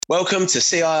Welcome to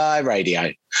CII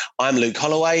Radio. I'm Luke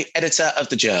Holloway, editor of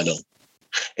The Journal.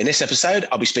 In this episode,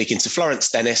 I'll be speaking to Florence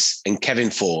Dennis and Kevin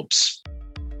Forbes.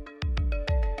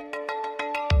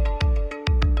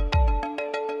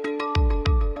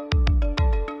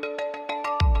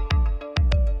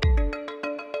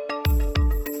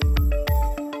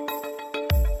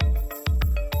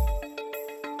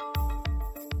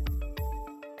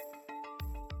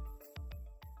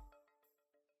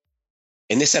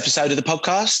 In this episode of the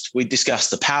podcast, we discuss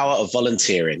the power of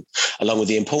volunteering, along with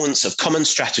the importance of common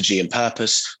strategy and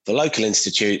purpose for local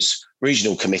institutes,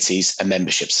 regional committees and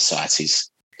membership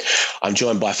societies. I'm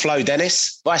joined by Flo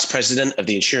Dennis, Vice President of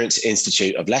the Insurance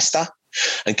Institute of Leicester,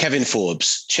 and Kevin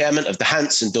Forbes, Chairman of the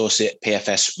Hants and Dorset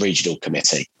PFS Regional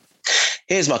Committee.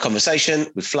 Here's my conversation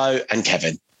with Flo and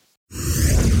Kevin.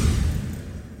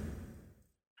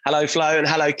 Hello, Flo, and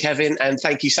hello, Kevin, and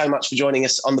thank you so much for joining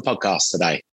us on the podcast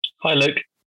today. Hi, Luke.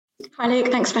 Hi, Luke.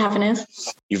 Thanks for having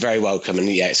us. You're very welcome. And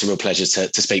yeah, it's a real pleasure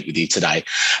to speak with you today.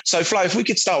 So, Flo, if we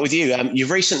could start with you. You've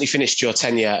recently finished your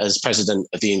tenure as President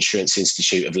of the Insurance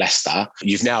Institute of Leicester.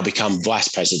 You've now become Vice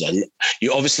President.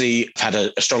 You obviously had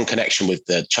a strong connection with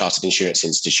the Chartered Insurance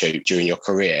Institute during your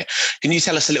career. Can you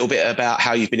tell us a little bit about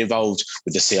how you've been involved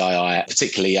with the CII,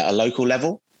 particularly at a local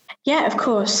level? Yeah, of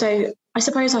course. So I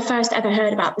suppose I first ever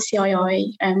heard about the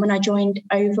CII when I joined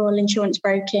Overall Insurance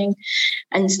Broking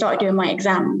and started doing my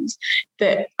exams.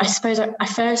 But I suppose I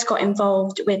first got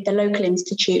involved with the local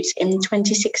institutes in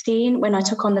 2016 when I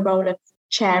took on the role of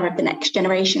chair of the Next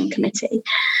Generation Committee.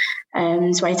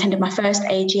 So I attended my first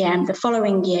AGM the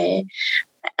following year,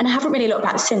 and I haven't really looked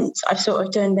back since. I've sort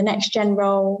of done the Next Gen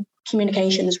role,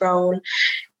 communications role,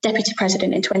 Deputy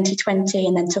President in 2020,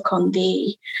 and then took on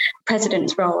the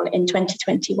President's role in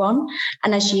 2021.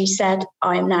 And as you said,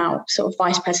 I am now sort of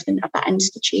Vice President of that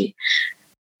institute.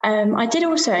 I've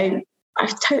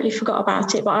totally forgot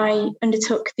about it, but I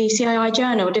undertook the CII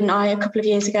Journal, didn't I, a couple of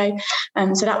years ago?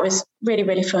 So that was really,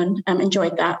 really fun.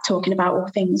 Enjoyed that, talking about all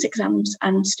things exams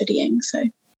and studying. So.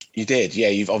 You did, yeah.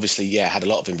 You've obviously, had a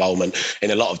lot of involvement in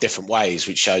a lot of different ways,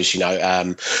 which shows,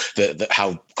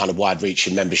 how kind of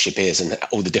wide-reaching membership is and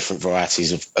all the different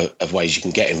varieties of ways you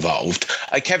can get involved.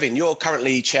 Kevin, you're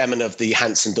currently chairman of the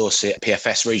Hants and Dorset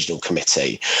PFS Regional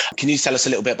Committee. Can you tell us a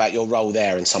little bit about your role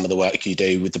there and some of the work you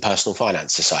do with the Personal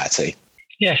Finance Society?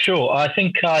 Yeah, sure. I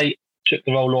think I took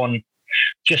the role on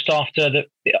just after the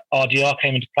RDR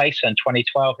came into place in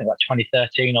 2012. I think like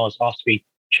 2013, I was asked to be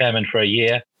chairman for a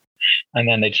year. And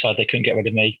then they decided they couldn't get rid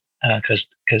of me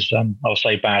because I was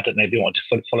so bad that they didn't want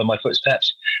to follow my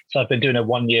footsteps. So I've been doing a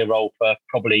 1-year role for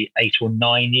probably 8 or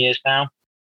 9 years now.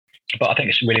 But I think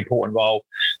it's a really important role,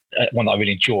 one that I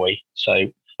really enjoy. So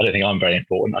I don't think I'm very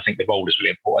important. I think the role is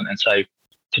really important. And so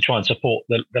to try and support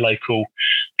the local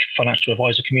financial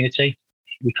advisor community,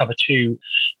 we cover 2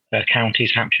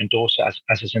 counties, Hampshire and Dorset,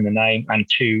 as is in the name, and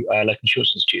 2 local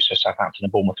insurance institutes, so Southampton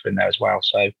and Bournemouth are in there as well.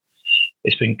 So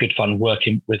it's been good fun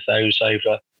working with those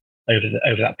over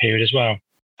that period as well.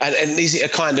 And is it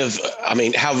a kind of,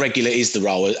 how regular is the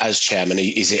role as chairman?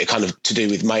 Is it a kind of to do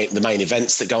with the main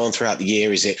events that go on throughout the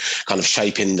year? Is it kind of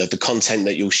shaping the content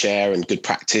that you'll share and good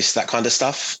practice, that kind of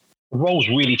stuff? The roles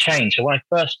really changed. So when I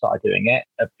first started doing it,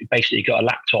 basically you got a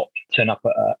laptop, turn up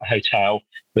at a hotel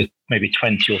with maybe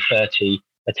 20 or 30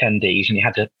 attendees, and you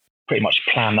had to pretty much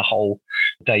plan the whole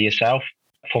day yourself.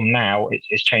 From now,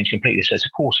 it's changed completely. So it's a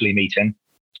quarterly meeting.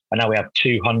 And now we have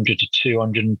 200 to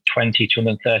 220,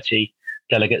 230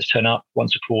 delegates turn up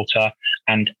once a quarter.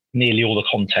 And nearly all the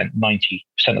content, 90%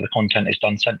 of the content is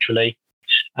done centrally.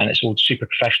 And it's all super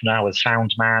professional now with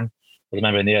sound man. I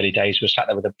remember in the early days, we were sat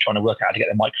there with them trying to work out how to get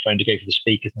the microphone to go for the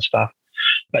speakers and stuff.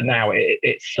 But now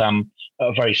it's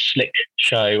a very slick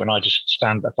show, and I just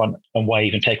stand at the front and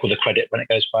wave and take all the credit when it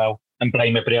goes well, and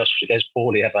blame everybody else if it goes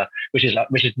poorly ever, which is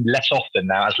less often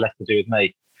now, has less to do with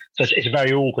me. So it's a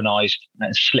very organised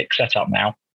and slick setup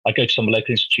now. I go to some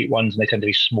local institute ones, and they tend to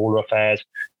be smaller affairs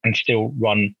and still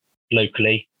run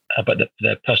locally. But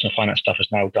the personal finance stuff is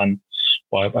now done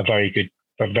by a very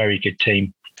good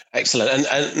team. Excellent.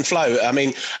 And Flo,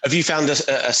 have you found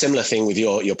a similar thing with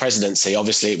your presidency?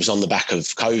 Obviously, it was on the back of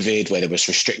COVID where there was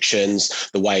restrictions.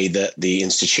 The way that the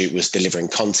Institute was delivering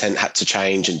content had to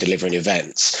change and delivering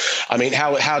events.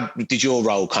 How did your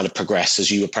role kind of progress as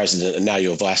you were president and now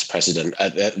you're vice president? Are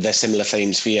there similar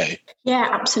themes for you? Yeah,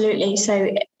 absolutely.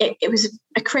 So it was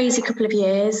a crazy couple of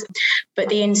years, but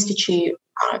the Institute,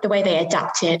 the way they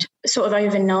adapted sort of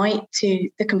overnight to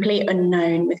the complete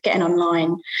unknown with getting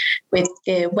online with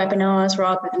the webinars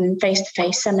rather than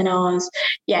face-to-face seminars.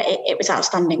 Yeah, it was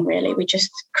outstanding, really. We just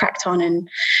cracked on and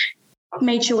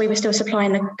made sure we were still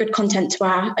supplying the good content to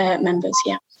our members.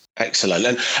 Yeah.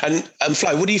 Excellent. And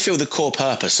Flo, what do you feel the core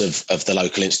purpose of the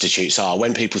local institutes are?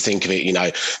 When people think of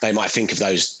it, they might think of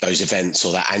those events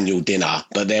or that annual dinner,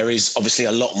 but there is obviously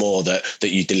a lot more that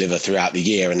you deliver throughout the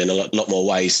year, and in a lot more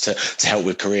ways to help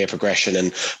with career progression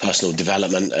and personal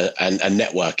development and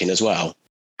networking as well.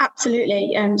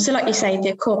 Absolutely. So like you say,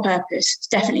 the core purpose is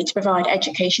definitely to provide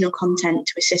educational content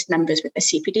to assist members with their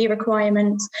CPD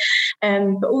requirements,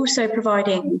 but also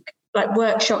providing like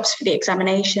workshops for the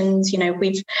examinations.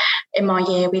 In my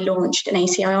year, we launched an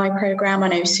ACII program. I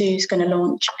know Sue's going to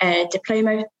launch a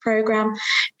diploma program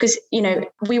because,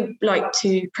 we like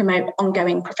to promote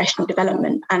ongoing professional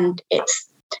development, and it's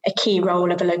a key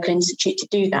role of a local institute to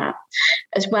do that,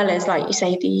 as well as, like you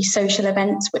say, the social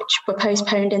events, which were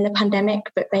postponed in the pandemic,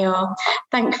 but they are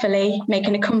thankfully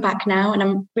making a comeback now, and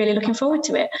I'm really looking forward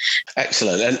to it.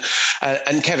 Excellent.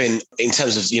 And Kevin, in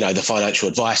terms of, the financial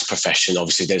advice profession,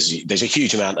 obviously there's a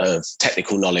huge amount of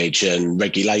technical knowledge and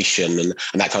regulation and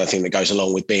that kind of thing that goes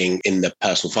along with being in the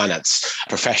personal finance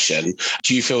profession.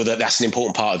 Do you feel that that's an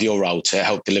important part of your role to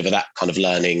help deliver that kind of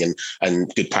learning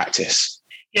and good practice?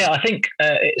 Yeah, I think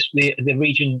it's the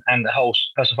region and the whole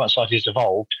personal finance society has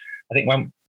evolved. I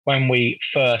think when we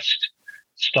first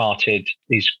started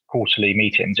these quarterly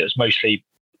meetings, it was mostly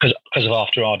because of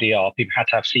after RDR, people had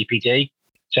to have CPD,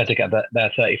 so they had to get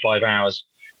their 35 hours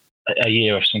a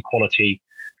year of some quality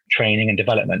training and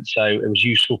development. So it was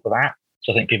useful for that.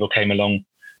 So I think people came along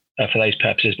for those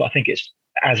purposes. But I think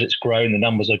as it's grown, the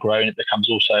numbers are grown, it becomes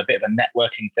also a bit of a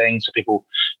networking thing. So people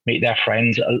meet their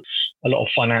friends. A lot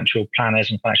of financial planners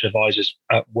and financial advisors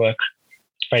work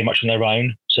very much on their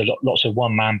own. So lots of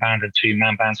one-man band and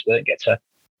two-man bands, so they don't get to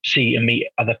see and meet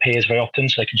other peers very often,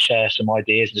 so they can share some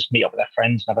ideas and just meet up with their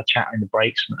friends and have a chat in the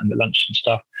breaks and the lunch and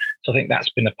stuff. So I think that's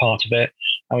been a part of it.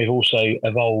 And we've also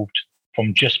evolved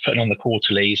from just putting on the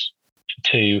quarterlies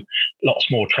to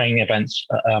lots more training events,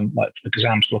 like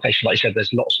exams, qualification. Like you said,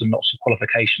 there's lots and lots of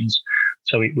qualifications.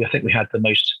 So I think we had the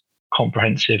most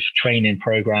comprehensive training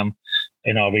program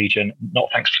in our region, not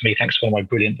thanks to me, thanks to one of my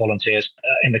brilliant volunteers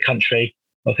in the country.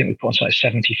 I think we put on something like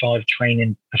 75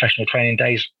 professional training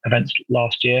days events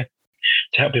last year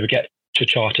to help people get to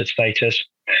chartered status.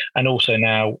 And also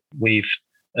now we've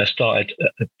started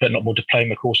putting a lot more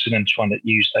diploma courses in and trying to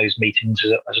use those meetings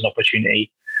as an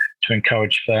opportunity to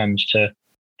encourage firms to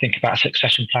think about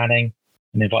succession planning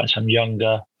and invite some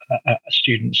younger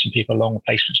students and people along,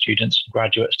 placement students and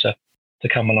graduates to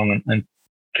come along and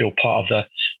feel part of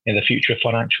the future of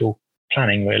financial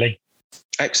planning, really.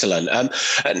 Excellent.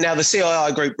 Now, the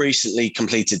CII group recently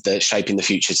completed the Shaping the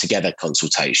Future Together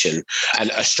consultation,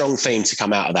 and a strong theme to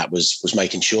come out of that was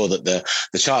making sure that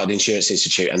the Chartered Insurance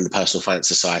Institute and the Personal Finance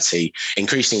Society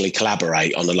increasingly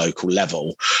collaborate on a local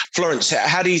level. Florence,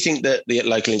 how do you think that the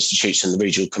local institutes and the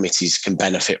regional committees can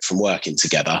benefit from working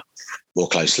together more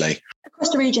closely?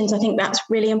 Across the regions, I think that's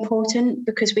really important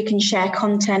because we can share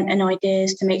content and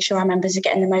ideas to make sure our members are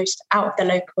getting the most out of the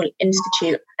local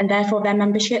institute and therefore their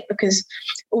membership, because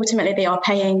ultimately they are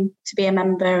paying to be a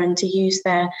member and to use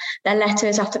their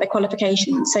letters after their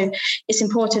qualification. So it's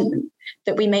important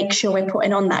that we make sure we're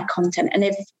putting on that content. And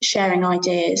if sharing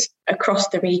ideas across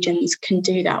the regions can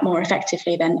do that more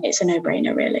effectively, then it's a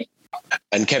no-brainer, really.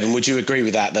 And Kevin, would you agree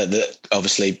with that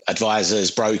obviously advisors,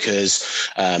 brokers,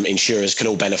 insurers can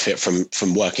all benefit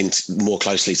from working more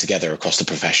closely together across the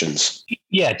professions?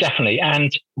 Yeah, definitely.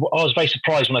 And I was very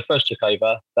surprised when I first took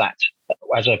over that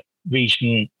as a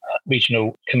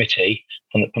regional committee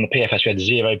from the PFS, we had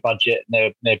zero budget,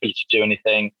 no ability to do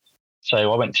anything.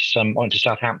 So I went to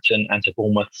Southampton and to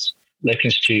Bournemouth's local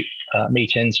institute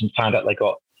meetings and found out they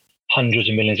got hundreds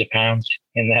of millions of pounds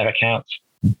in their accounts.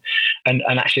 And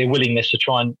actually a willingness to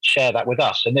try and share that with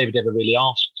us. And nobody ever really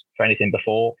asked for anything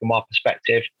before from our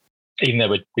perspective, even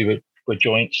though we were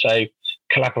joint. So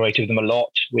collaborated with them a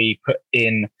lot. We put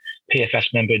in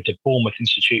PFS member into Bournemouth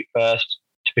Institute first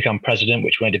to become president,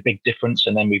 which made a big difference.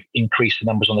 And then we've increased the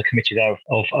numbers on the committee there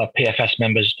of PFS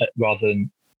members rather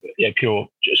than pure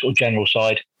sort of general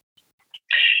side.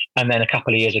 And then a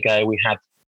couple of years ago, we had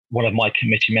one of my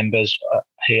committee members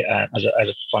here as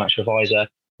a financial advisor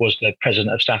was the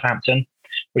president of Southampton,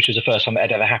 which was the first time it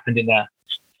had ever happened in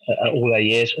all their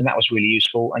years. And that was really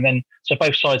useful. And then, so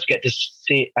both sides get to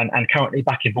see it. And currently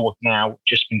back in board now,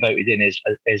 just been voted in is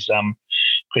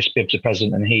Chris Bibbs, the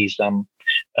president, and he's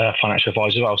a financial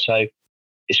advisor as well. So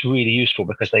it's really useful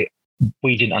because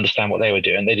we didn't understand what they were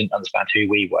doing. They didn't understand who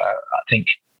we were. I think,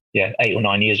 8 or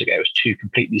 9 years ago, it was two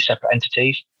completely separate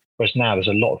entities. Whereas now there's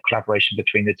a lot of collaboration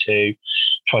between the two,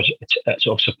 try to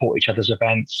sort of support each other's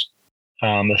events.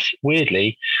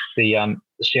 Weirdly, the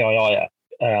CII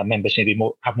members seem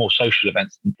to have more social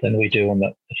events than we do on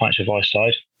the financial advice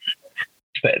side.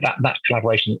 but that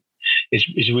collaboration is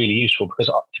really useful, because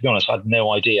to be honest, I had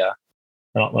no idea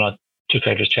when I took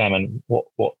over as chairman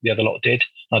what the other lot did.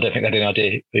 I don't think they had any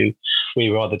idea who we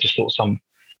were. Either just thought some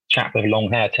chap with long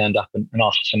hair turned up and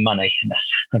asked for some money,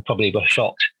 and probably were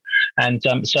shocked. And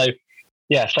so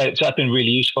that's been really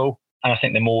useful. And I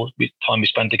think the more time we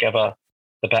spend together,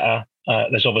 the better.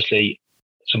 There's obviously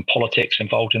some politics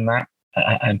involved in that,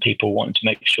 and people wanting to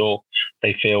make sure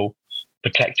they feel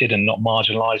protected and not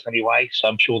marginalised in any way. So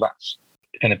I'm sure that's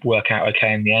going to work out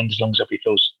okay in the end, as long as everybody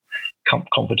feels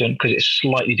confident, because it's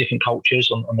slightly different cultures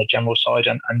on the general side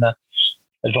and the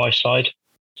advice side,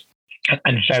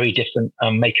 and very different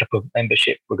makeup of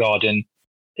membership regarding,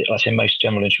 like I say, most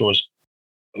general insurers.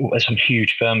 There's some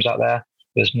huge firms out there.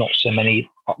 There's not so many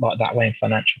like that way in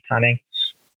financial planning,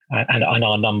 and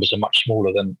our numbers are much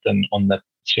smaller than on the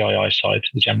CII side,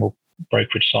 the general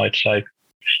brokerage side. So,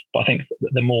 but I think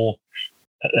the more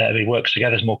everybody works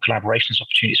together, there's more collaborations,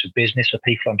 opportunities for business for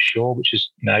people, I'm sure, which is,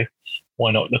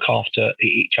 why not look after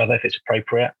each other if it's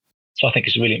appropriate? So I think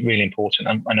it's really, really important.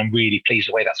 And I'm really pleased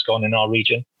the way that's gone in our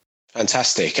region.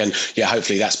 Fantastic. And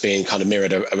hopefully that's being kind of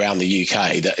mirrored around the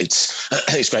UK, that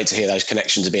it's great to hear those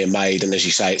connections are being made. And as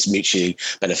you say, it's mutually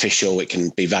beneficial. It can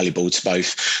be valuable to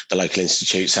both the local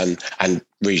institutes and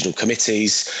regional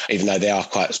committees, even though there are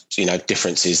quite,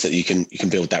 differences, that you can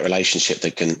build that relationship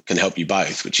that can help you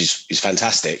both, which is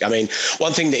fantastic. I mean,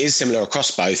 one thing that is similar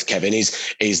across both, Kevin,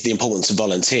 is the importance of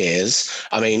volunteers.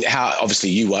 I mean, how obviously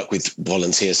you work with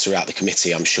volunteers throughout the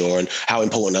committee, I'm sure, and how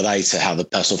important are they to how the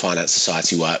Personal Finance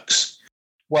Society works?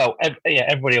 Well,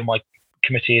 everybody on my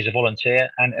committee is a volunteer,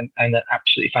 and they're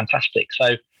absolutely fantastic.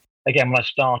 So again, when I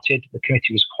started, the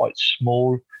committee was quite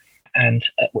small, and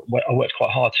I worked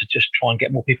quite hard to just try and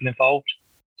get more people involved.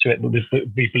 So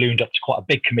we ballooned up to quite a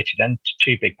big committee then,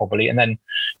 too big probably. And then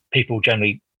people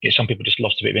generally, some people just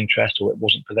lost a bit of interest, or it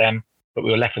wasn't for them, but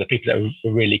we were left with the people that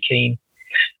were really keen.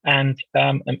 And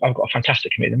I've got a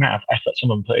fantastic committee. The amount of effort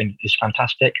some of them put in is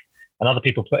fantastic, and other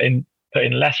people put in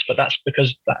less, but that's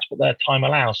because that's what their time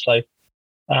allows. So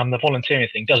the volunteering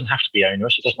thing doesn't have to be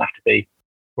onerous. It doesn't have to be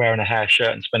wearing a hair shirt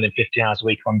and spending 50 hours a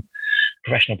week on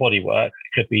professional body work.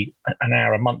 It could be an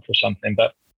hour a month or something,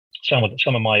 but some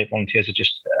of my volunteers are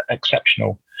just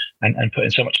exceptional and put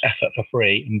in so much effort for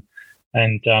free.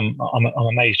 And I'm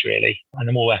amazed, really. And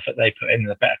the more effort they put in,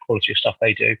 the better quality of stuff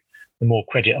they do, the more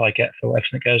credit I get for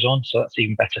everything that goes on. So that's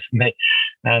even better for me.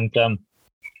 And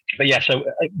but yeah, so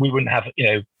we wouldn't have,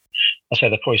 I say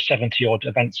there are probably 70 odd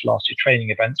events last year,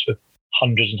 training events with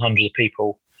hundreds and hundreds of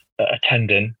people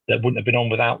attending, that wouldn't have been on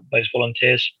without those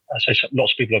volunteers. So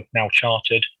lots of people have now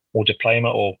chartered or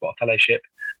diploma or got a fellowship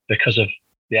because of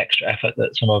the extra effort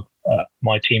that some of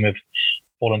my team of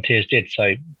volunteers did.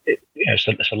 So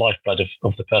it's a lifeblood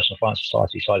of the Personal Finance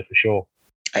Society side for sure.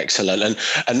 Excellent.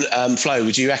 And Flo,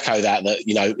 would you echo that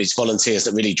it's volunteers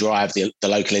that really drive the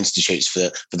local institutes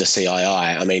for the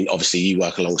CII? I mean, obviously you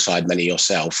work alongside many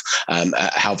yourself.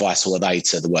 How vital are they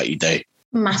to the work you do?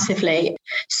 Massively.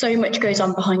 So much goes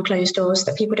on behind closed doors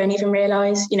that people don't even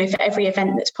realise. For every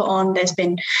event that's put on, there's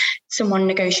been someone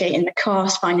negotiating the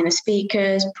cost, finding the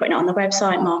speakers, putting it on the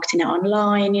website, marketing it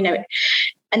online,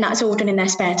 and that's all done in their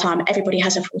spare time. Everybody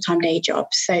has a full-time day job.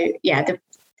 So yeah,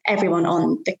 everyone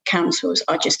on the councils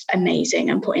are just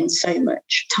amazing and put in so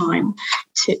much time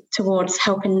towards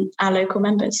helping our local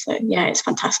members. So yeah, it's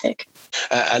fantastic.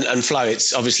 And Flo,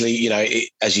 it's obviously,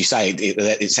 as you say,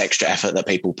 it's extra effort that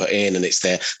people put in, and it's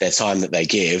their time that they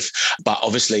give. But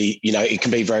obviously, it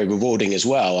can be very rewarding as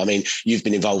well. I mean, you've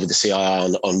been involved with the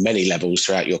CII on many levels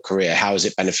throughout your career. How has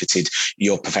it benefited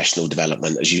your professional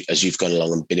development as you've gone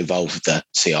along and been involved with the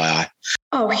CII?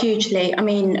 Oh, hugely. I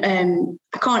mean,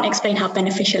 I can't explain how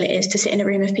beneficial it is to sit in a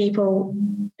room of people,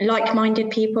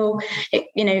 like-minded people.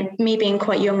 Me being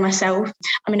quite young myself,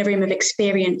 I'm in a room of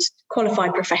experienced,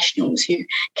 qualified professionals who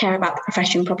care about the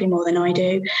profession probably more than I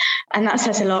do. And that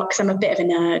says a lot, because I'm a bit of a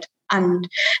nerd. And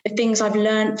the things I've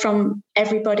learned from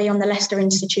everybody on the Leicester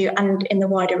Institute and in the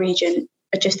wider region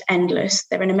are just endless.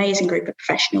 They're an amazing group of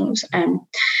professionals.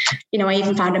 I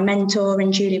even found a mentor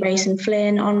in Julie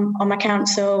Rayson-Flynn on my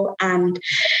council, and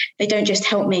they don't just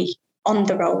help me on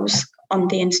the roles on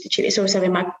the Institute, it's also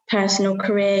in my personal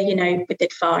career, with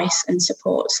advice and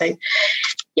support. So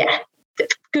yeah,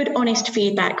 good, honest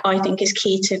feedback, I think, is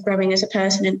key to growing as a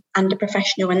person and a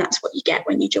professional, and that's what you get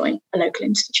when you join a local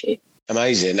institute.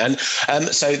 Amazing. And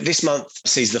so this month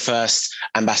sees the first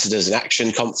Ambassadors in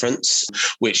Action conference,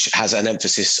 which has an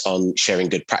emphasis on sharing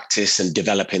good practice and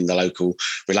developing the local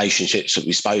relationships that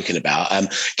we've spoken about.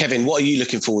 Kevin, what are you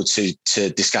looking forward to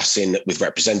discussing with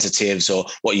representatives, or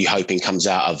what are you hoping comes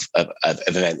out of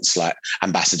events like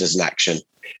Ambassadors in Action?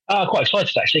 Quite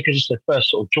excited, actually, because it's the first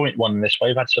sort of joint one in this way.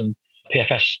 We've had some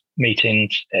PFS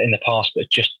meetings in the past, but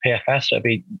just PFS. So it'd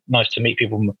be nice to meet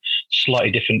people from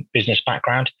slightly different business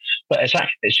background. But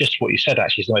it's just what you said,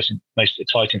 actually, is the most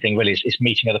exciting thing, really, is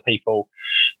meeting other people.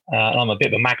 And I'm a bit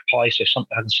of a magpie, so if I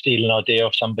can steal an idea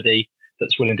of somebody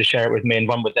that's willing to share it with me and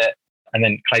run with it, and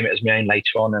then claim it as my own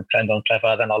later on and planned on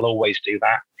clever, then I'll always do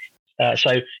that.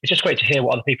 So it's just great to hear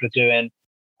what other people are doing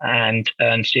and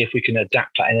see if we can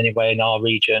adapt that in any way in our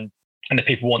region. And if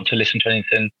people want to listen to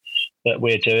anything that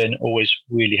we're doing, always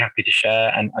really happy to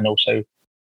share and also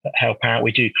help out.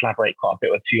 We do collaborate quite a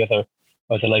bit with a few other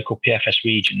local PFS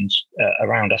regions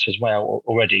around us as well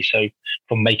already. So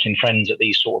from making friends at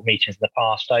these sort of meetings in the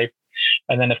past. So,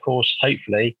 and then of course,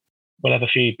 hopefully we'll have a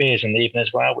few beers in the evening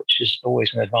as well, which is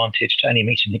always an advantage to any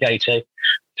meeting you go to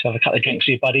have a couple of drinks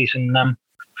with your buddies and a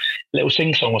little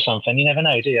sing song or something. You never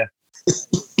know, do you?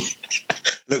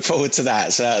 Look forward to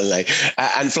that, certainly.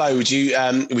 And Flo, would you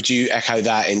echo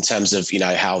that in terms of,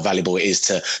 how valuable it is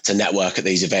to network at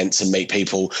these events and meet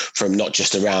people from not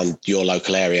just around your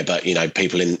local area, but,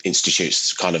 people in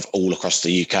institutes kind of all across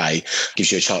the UK?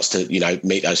 Gives you a chance to,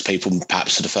 meet those people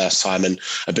perhaps for the first time and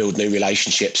build new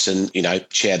relationships and,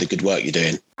 share the good work you're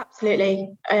doing. Absolutely.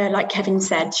 Like Kevin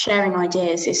said, sharing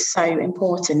ideas is so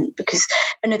important, because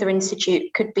another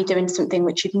institute could be doing something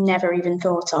which you've never even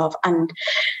thought of. And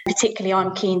particularly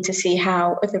I'm keen to see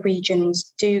how other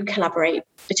regions do collaborate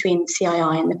between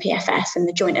CII and the PFS and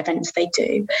the joint events they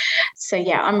do. So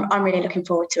yeah, I'm really looking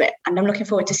forward to it. And I'm looking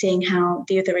forward to seeing how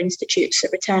the other institutes are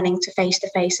returning to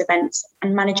face-to-face events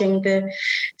and managing the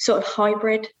sort of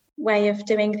hybrid way of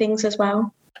doing things as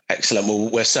well. Excellent. Well,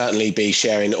 we'll certainly be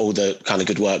sharing all the kind of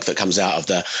good work that comes out of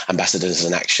the Ambassadors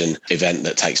in Action event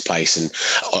that takes place and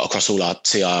across all our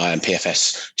CII and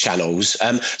PFS channels.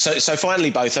 So finally,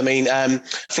 both,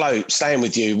 Flo, staying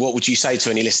with you, what would you say to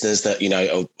any listeners that,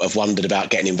 have wondered about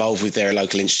getting involved with their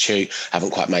local institute,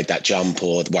 haven't quite made that jump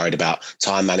or worried about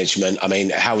time management?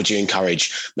 How would you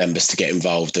encourage members to get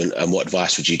involved and what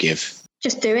advice would you give?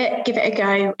 Just do it, give it a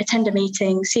go, attend a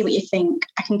meeting, see what you think.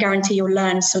 I can guarantee you'll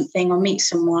learn something or meet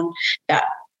someone that,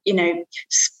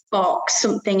 sparks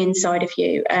something inside of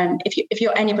you. If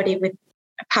you're anybody with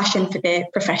a passion for the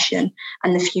profession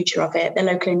and the future of it, the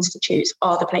local institutes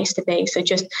are the place to be. So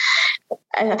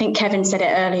I think Kevin said it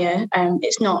earlier,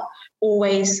 it's not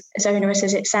always as onerous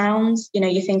as it sounds.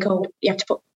 You think, you have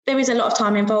to there is a lot of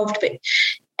time involved, but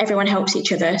everyone helps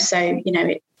each other. So,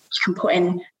 you can put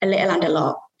in a little and a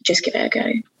lot. Just give it a go.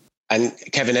 And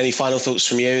Kevin, any final thoughts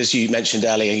from you? As you mentioned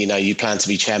earlier, you plan to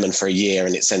be chairman for a year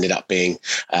and it's ended up being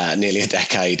nearly a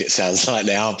decade, it sounds like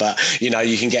now. But,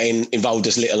 you can get involved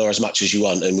as little or as much as you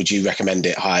want. And would you recommend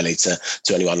it highly to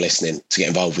anyone listening to get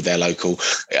involved with their local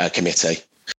committee?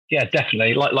 Yeah,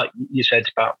 definitely. Like you said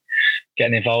about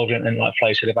getting involved and like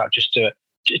Flo said about just do it.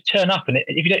 Just turn up, and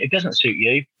if it doesn't suit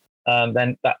you,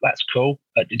 then that's cool.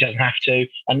 It doesn't have to.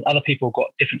 And other people have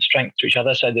got different strengths to each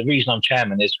other. So the reason I'm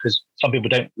chairman is because some people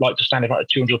don't like to stand in front of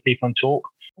 200 people and talk,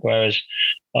 whereas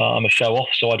I'm a show off,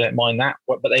 so I don't mind that.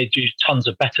 But they do tons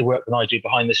of better work than I do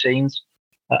behind the scenes.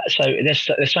 So there's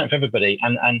something for everybody.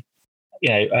 And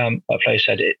like Flo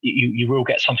said, you will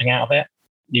get something out of it.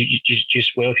 You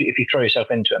just will. If you throw yourself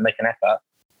into it and make an effort,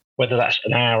 whether that's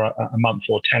an hour a month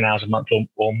or 10 hours a month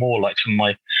or more, like some of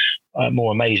my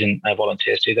more amazing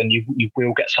volunteers do, then you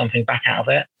will get something back out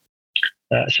of it.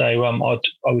 So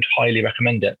I would highly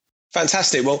recommend it.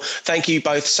 Fantastic. Well, thank you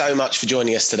both so much for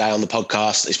joining us today on the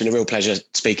podcast. It's been a real pleasure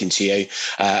speaking to you,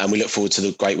 and we look forward to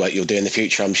the great work you'll do in the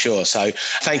future, I'm sure. So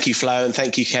thank you, Flo, and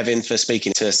thank you, Kevin, for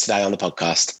speaking to us today on the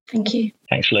podcast. Thank you.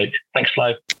 Thanks, Luke. Thanks,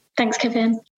 Flo. Thanks,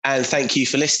 Kevin. And thank you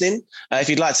for listening. If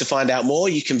you'd like to find out more,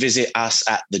 you can visit us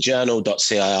at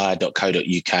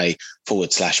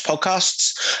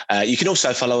thejournal.cii.co.uk/podcasts. You can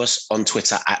also follow us on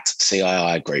Twitter at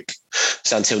CII Group.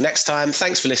 So until next time,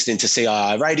 thanks for listening to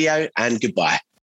CII Radio, and goodbye.